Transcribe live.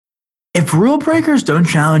If rule breakers don't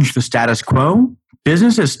challenge the status quo,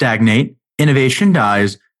 businesses stagnate, innovation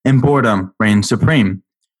dies, and boredom reigns supreme.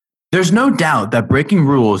 There's no doubt that breaking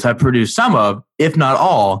rules have produced some of, if not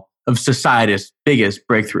all, of society's biggest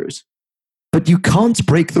breakthroughs. But you can't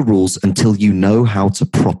break the rules until you know how to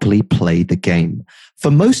properly play the game.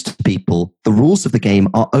 For most people, the rules of the game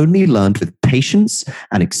are only learned with patience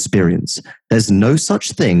and experience. There's no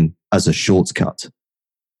such thing as a shortcut.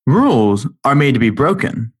 Rules are made to be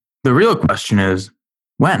broken. The real question is,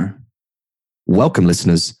 when? Welcome,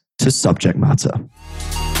 listeners, to Subject Matter.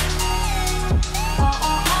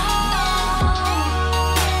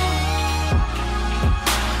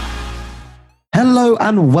 Hello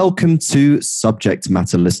and welcome to Subject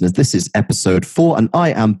Matter, listeners. This is episode 4 and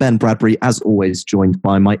I am Ben Bradbury, as always, joined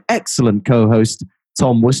by my excellent co-host,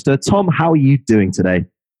 Tom Worcester. Tom, how are you doing today?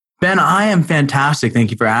 Ben, I am fantastic.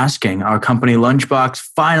 Thank you for asking. Our company Lunchbox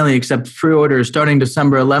finally accepts pre-orders starting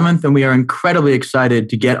December 11th, and we are incredibly excited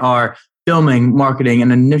to get our filming, marketing,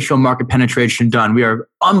 and initial market penetration done. We are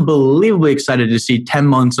unbelievably excited to see 10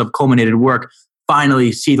 months of culminated work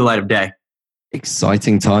finally see the light of day.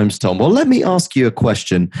 Exciting times, Tom. Well, let me ask you a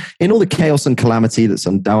question. In all the chaos and calamity that's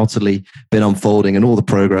undoubtedly been unfolding and all the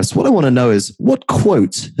progress, what I want to know is, what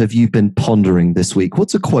quote have you been pondering this week?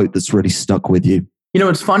 What's a quote that's really stuck with you? You know,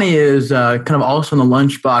 what's funny is kind of also in the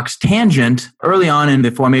Lunchbox tangent, early on in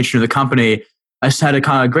the formation of the company, I just had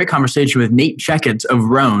a great conversation with Nate Checketts of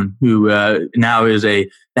Rhone, who now is the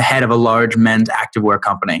head of a large men's activewear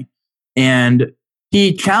company. And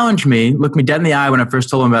he challenged me, looked me dead in the eye when I first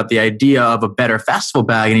told him about the idea of a better festival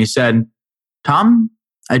bag. And he said, Tom,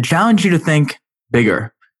 I challenge you to think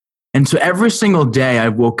bigger. And so every single day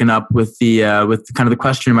I've woken up with with kind of the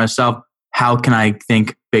question to myself, how can I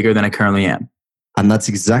think bigger than I currently am? And that's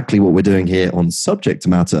exactly what we're doing here on Subject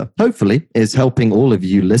Matter. Hopefully, is helping all of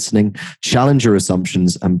you listening challenge your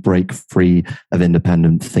assumptions and break free of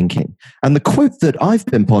independent thinking. And the quote that I've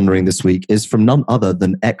been pondering this week is from none other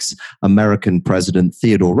than ex-American President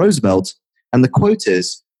Theodore Roosevelt. And the quote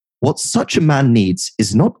is, "What such a man needs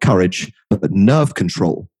is not courage, but nerve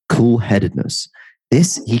control, cool-headedness.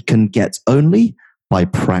 This he can get only by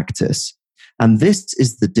practice." And this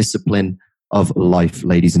is the discipline of life,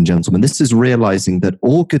 ladies and gentlemen. This is realizing that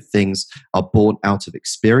all good things are born out of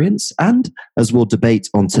experience and, as we'll debate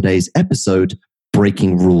on today's episode,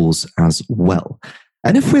 breaking rules as well.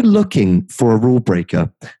 And if we're looking for a rule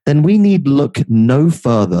breaker, then we need look no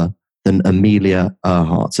further than Amelia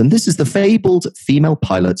Earhart. And this is the fabled female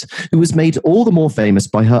pilot who was made all the more famous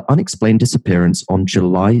by her unexplained disappearance on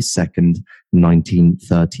July 2nd,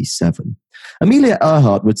 1937. Amelia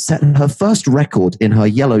Earhart would set her first record in her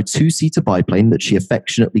yellow two-seater biplane that she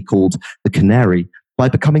affectionately called the Canary by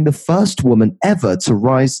becoming the first woman ever to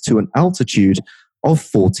rise to an altitude of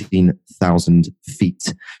 14,000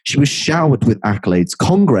 feet. She was showered with accolades.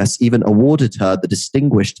 Congress even awarded her the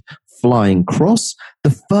Distinguished Flying Cross,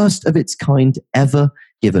 the first of its kind ever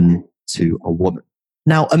given to a woman.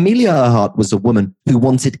 Now, Amelia Earhart was a woman who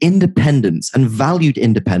wanted independence and valued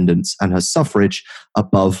independence and her suffrage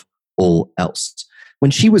above all else. When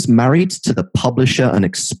she was married to the publisher and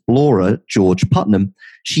explorer George Putnam,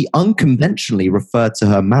 she unconventionally referred to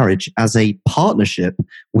her marriage as a partnership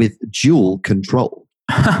with dual control.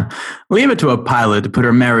 Leave it to a pilot to put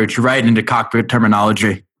her marriage right into cockpit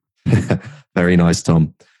terminology. Very nice,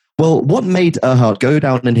 Tom. Well, what made Earhart go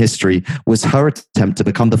down in history was her attempt to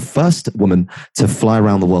become the first woman to fly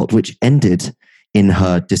around the world, which ended in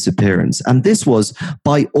her disappearance. And this was,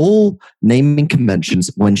 by all naming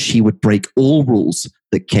conventions, when she would break all rules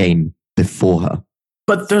that came before her.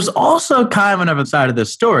 But there's also kind of another side of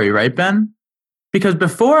this story, right, Ben? Because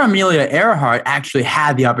before Amelia Earhart actually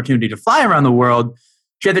had the opportunity to fly around the world,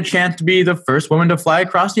 she had the chance to be the first woman to fly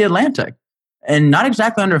across the Atlantic. And not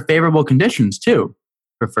exactly under favorable conditions, too.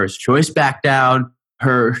 Her first choice backed out.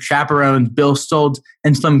 Her chaperones, Bill Stoltz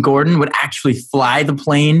and Slim Gordon, would actually fly the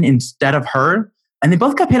plane instead of her. And they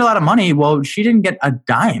both got paid a lot of money. Well, she didn't get a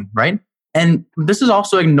dime, right? And this is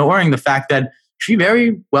also ignoring the fact that she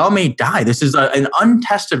very well may die. This is an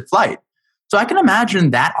untested flight. So I can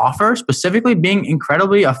imagine that offer specifically being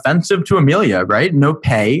incredibly offensive to Amelia, right? No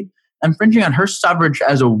pay, infringing on her suffrage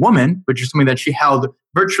as a woman, which is something that she held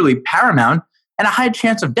virtually paramount, and a high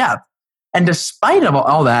chance of death. And despite of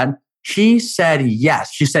all that, she said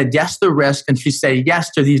yes. She said yes to the risk, and she said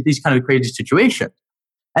yes to these kind of crazy situations.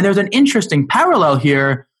 And there's an interesting parallel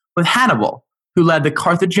here with Hannibal, who led the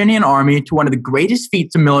Carthaginian army to one of the greatest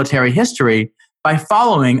feats in military history by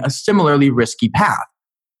following a similarly risky path.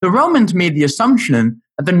 The Romans made the assumption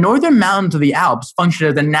that the northern mountains of the Alps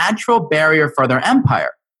functioned as a natural barrier for their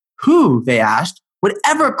empire. Who, they asked, would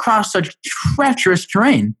ever cross such treacherous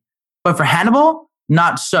terrain? But for Hannibal,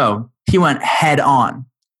 not so. He went head on.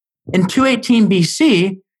 In 218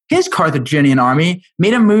 BC, his Carthaginian army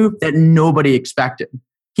made a move that nobody expected.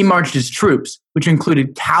 He marched his troops, which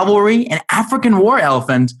included cavalry and African war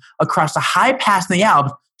elephants, across a high pass in the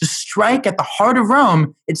Alps to strike at the heart of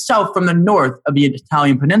Rome itself from the north of the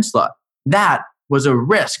Italian peninsula. That was a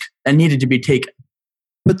risk that needed to be taken.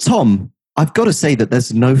 But Tom, I've got to say that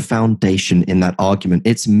there's no foundation in that argument.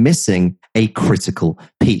 It's missing a critical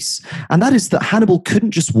piece. And that is that Hannibal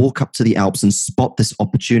couldn't just walk up to the Alps and spot this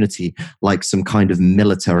opportunity like some kind of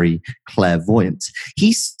military clairvoyant.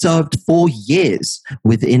 He served 4 years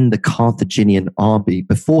within the Carthaginian army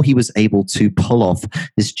before he was able to pull off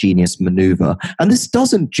this genius maneuver. And this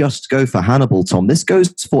doesn't just go for Hannibal, Tom. This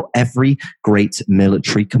goes for every great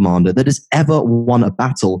military commander that has ever won a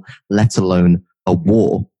battle, let alone a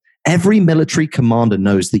war. Every military commander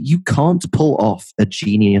knows that you can't pull off a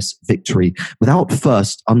genius victory without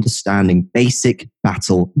first understanding basic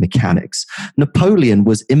battle mechanics. Napoleon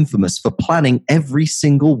was infamous for planning every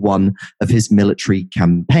single one of his military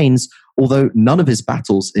campaigns, although none of his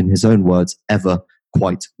battles, in his own words, ever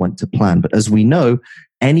quite went to plan. But as we know,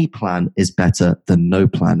 any plan is better than no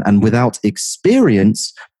plan. And without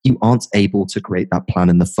experience, you aren't able to create that plan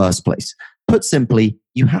in the first place. Put simply,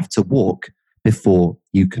 you have to walk before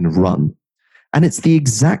you can run. And it's the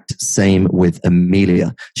exact same with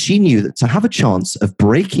Amelia. She knew that to have a chance of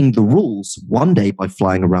breaking the rules one day by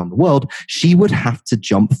flying around the world, she would have to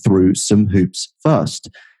jump through some hoops first.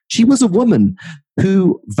 She was a woman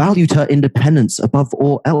who valued her independence above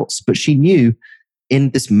all else, but she knew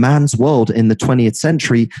in this man's world in the 20th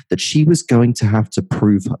century that she was going to have to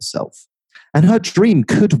prove herself. And her dream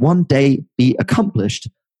could one day be accomplished,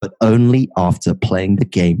 but only after playing the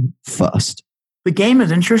game first. The game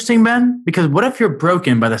is interesting, Ben, because what if you're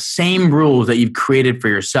broken by the same rules that you've created for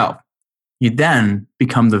yourself? You then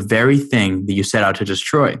become the very thing that you set out to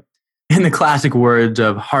destroy. In the classic words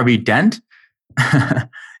of Harvey Dent,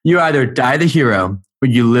 you either die the hero or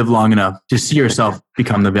you live long enough to see yourself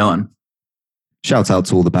become the villain. Shout out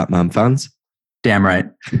to all the Batman fans. Damn right.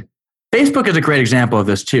 Facebook is a great example of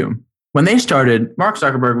this too. When they started, Mark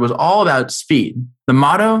Zuckerberg was all about speed. The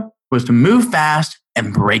motto was to move fast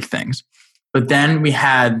and break things. But then we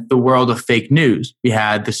had the world of fake news. We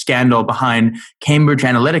had the scandal behind Cambridge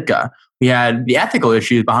Analytica. We had the ethical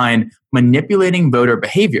issues behind manipulating voter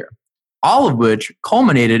behavior, all of which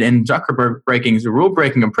culminated in Zuckerberg breaking the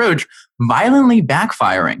rule-breaking approach violently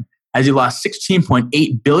backfiring as he lost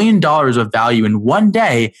 $16.8 billion of value in one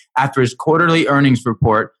day after his quarterly earnings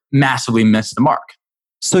report massively missed the mark.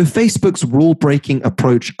 So Facebook's rule-breaking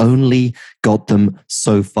approach only got them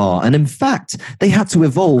so far. And in fact, they had to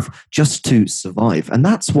evolve just to survive. And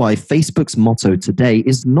that's why Facebook's motto today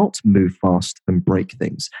is not move fast and break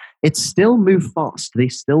things. It's still move fast. They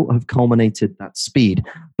still have culminated that speed.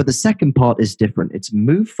 But the second part is different. It's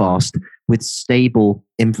move fast with stable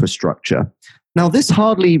infrastructure. Now, this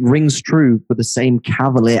hardly rings true for the same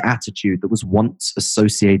cavalier attitude that was once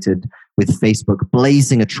associated with Facebook,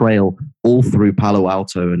 blazing a trail all through Palo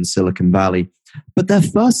Alto and Silicon Valley. But their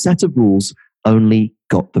first set of rules only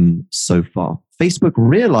got them so far. Facebook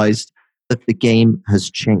realized that the game has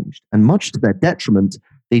changed, and much to their detriment,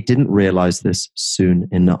 they didn't realize this soon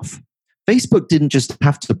enough. Facebook didn't just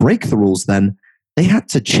have to break the rules then, they had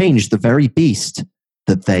to change the very beast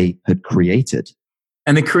that they had created.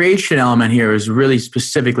 And the creation element here is really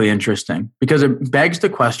specifically interesting because it begs the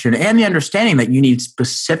question and the understanding that you need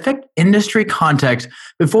specific industry context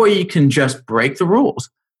before you can just break the rules.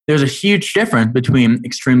 There's a huge difference between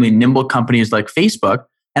extremely nimble companies like Facebook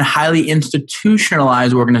and highly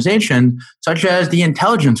institutionalized organizations such as the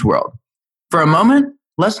intelligence world. For a moment,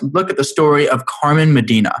 let's look at the story of Carmen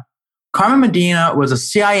Medina. Carmen Medina was a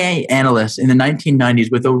CIA analyst in the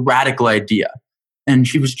 1990s with a radical idea. And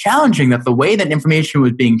she was challenging that the way that information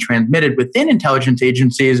was being transmitted within intelligence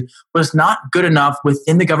agencies was not good enough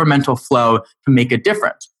within the governmental flow to make a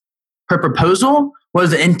difference. Her proposal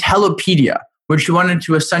was an Intellipedia, which she wanted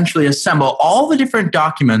to essentially assemble all the different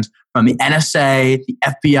documents from the NSA, the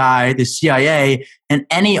FBI, the CIA, and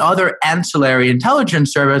any other ancillary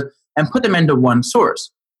intelligence service and put them into one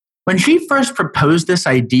source. When she first proposed this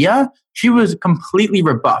idea, she was completely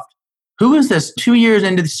rebuffed. Who is this 2 years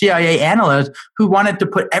into the CIA analyst who wanted to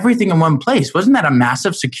put everything in one place? Wasn't that a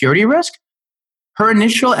massive security risk? Her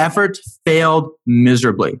initial efforts failed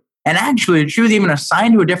miserably. And actually, she was even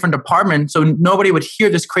assigned to a different department so nobody would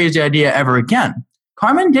hear this crazy idea ever again.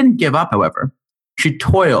 Carmen didn't give up, however. She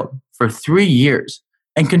toiled for 3 years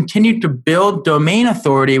and continued to build domain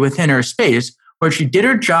authority within her space where she did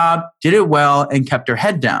her job, did it well, and kept her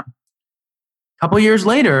head down. A couple years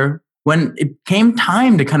later, when it came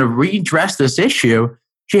time to kind of redress this issue,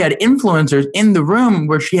 she had influencers in the room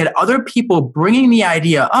where she had other people bringing the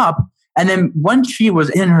idea up. And then once she was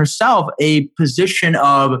in herself a position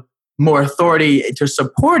of more authority to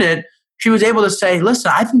support it, she was able to say,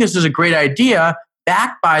 listen, I think this is a great idea,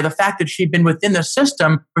 backed by the fact that she'd been within the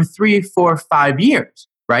system for 3, 4, 5 years,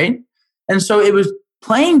 right? And so it was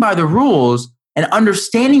playing by the rules and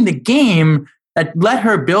understanding the game that let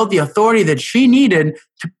her build the authority that she needed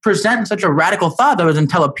to present such a radical thought that was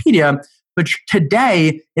Intellipedia, which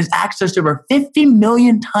today is accessed over 50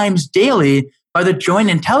 million times daily by the Joint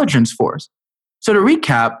Intelligence Force. So to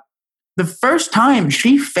recap, the first time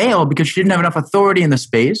she failed because she didn't have enough authority in the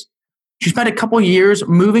space. She spent a couple years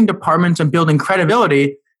moving departments and building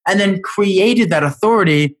credibility, and then created that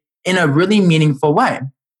authority in a really meaningful way.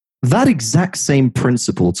 That exact same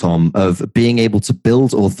principle, Tom, of being able to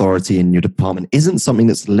build authority in your department isn't something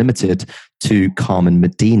that's limited to Carmen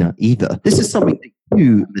Medina either. This is something that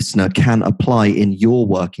you, listener, can apply in your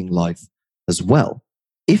working life as well.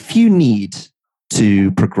 If you need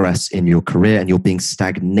to progress in your career and you're being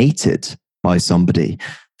stagnated by somebody,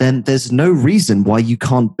 then there's no reason why you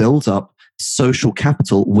can't build up social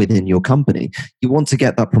capital within your company. You want to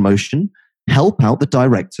get that promotion? Help out the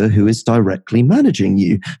director who is directly managing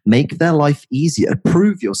you. Make their life easier.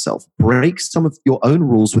 Prove yourself. Break some of your own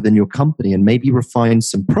rules within your company and maybe refine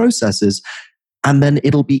some processes. And then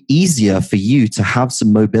it'll be easier for you to have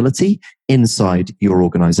some mobility inside your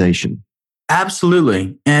organization.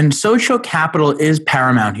 Absolutely. And social capital is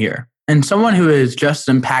paramount here. And someone who is just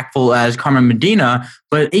as impactful as Carmen Medina,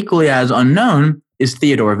 but equally as unknown, is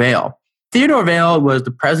Theodore Vail. Theodore Vail was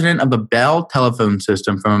the president of the Bell telephone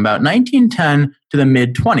system from about 1910 to the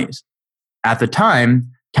mid-20s. At the time,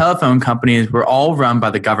 telephone companies were all run by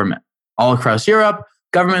the government. All across Europe,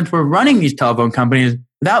 governments were running these telephone companies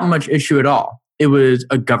without much issue at all. It was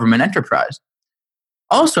a government enterprise.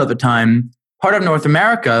 Also at the time, part of North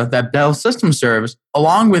America that Bell system serves,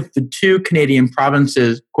 along with the 2 Canadian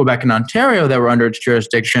provinces, Quebec and Ontario, that were under its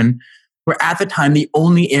jurisdiction, were at the time the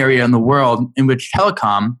only area in the world in which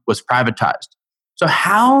telecom was privatized. So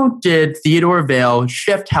how did Theodore Vail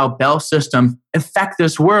shift how Bell systems affect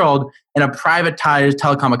this world in a privatized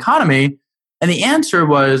telecom economy? And the answer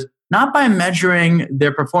was not by measuring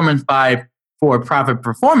their performance by for-profit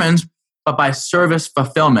performance, but by service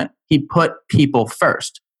fulfillment. He put people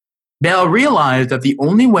first. Vail realized that the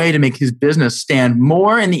only way to make his business stand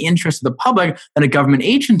more in the interest of the public than a government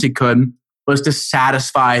agency could was to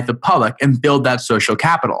satisfy the public and build that social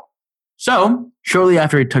capital. So, shortly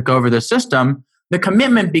after he took over the system, the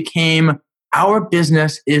commitment became, our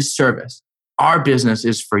business is service. Our business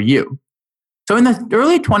is for you. So in the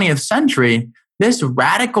early 20th century, this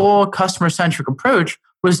radical customer-centric approach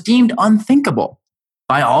was deemed unthinkable.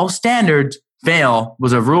 By all standards, Vail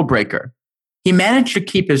was a rule breaker. He managed to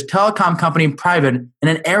keep his telecom company private in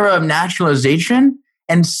an era of nationalization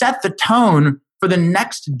and set the tone for the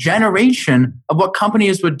next generation of what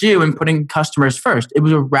companies would do in putting customers first. It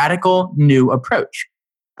was a radical new approach.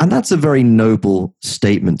 And that's a very noble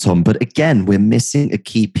statement, Tom. But again, we're missing a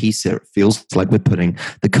key piece here. It feels like we're putting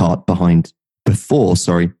the cart the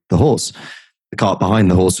horse. The cart behind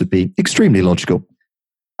the horse would be extremely logical.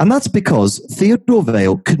 And that's because Theodore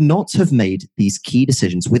Vail could not have made these key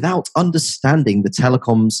decisions without understanding the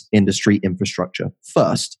telecoms industry infrastructure.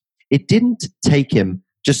 First, it didn't take him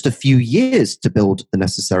just a few years to build the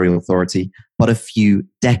necessary authority, but a few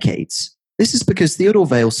decades. This is because Theodore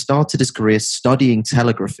Vail started his career studying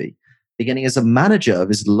telegraphy, beginning as a manager of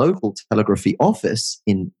his local telegraphy office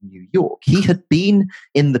in New York. He had been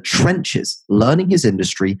in the trenches, learning his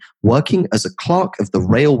industry, working as a clerk of the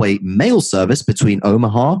railway mail service between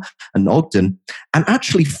Omaha and Ogden, and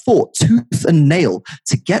actually fought tooth and nail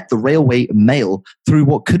to get the railway mail through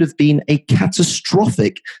what could have been a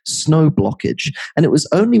catastrophic snow blockage. And it was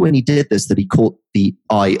only when he did this that he caught the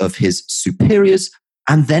eye of his superiors.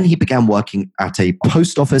 And then he began working at a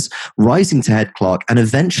post office, rising to head clerk, and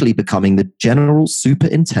eventually becoming the general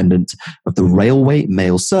superintendent of the railway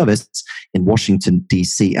mail service in Washington,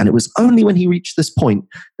 D.C. And it was only when he reached this point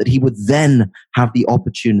that he would then have the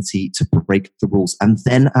opportunity to break the rules and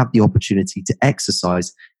then have the opportunity to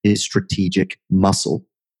exercise his strategic muscle.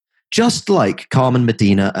 Just like Carmen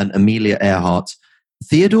Medina and Amelia Earhart,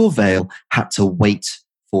 Theodore Vail had to wait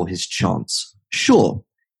for his chance. Sure,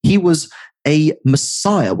 he was a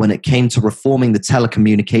messiah when it came to reforming the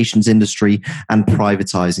telecommunications industry and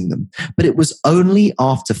privatizing them. But it was only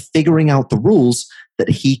after figuring out the rules that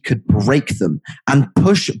he could break them and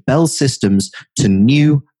push Bell Systems to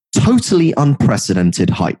new, totally unprecedented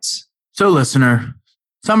heights. So, listener,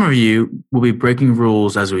 some of you will be breaking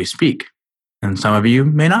rules as we speak. and some of you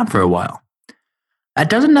may not for a while. That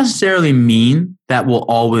doesn't necessarily mean that will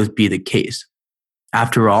always be the case.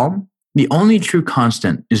 After all, the only true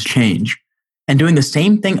constant is change, and doing the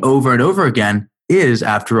same thing over and over again is,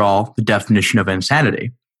 after all, the definition of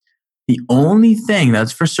insanity. The only thing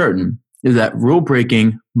that's for certain is that rule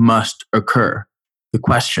breaking must occur. The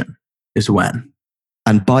question is when.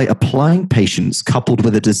 And by applying patience coupled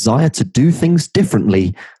with a desire to do things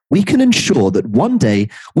differently, we can ensure that one day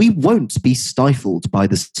we won't be stifled by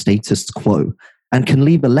the status quo and can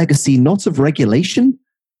leave a legacy not of regulation,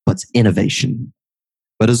 but innovation.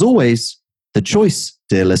 But as always, the choice,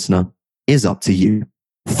 dear listener, is up to you.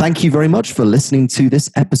 Thank you very much for listening to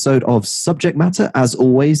this episode of Subject Matter. As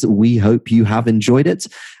always, we hope you have enjoyed it.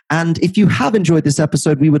 And if you have enjoyed this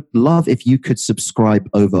episode, we would love if you could subscribe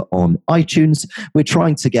over on iTunes. We're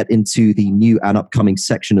trying to get into the new and upcoming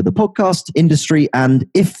section of the podcast industry. And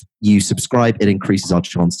if you subscribe, it increases our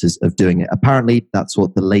chances of doing it. Apparently, that's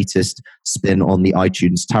what the latest spin on the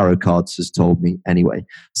iTunes tarot cards has told me anyway.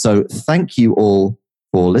 So thank you all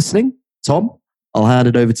for listening. Tom, I'll hand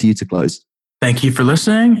it over to you to close. Thank you for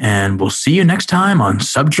listening, and we'll see you next time on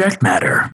Subject Matter.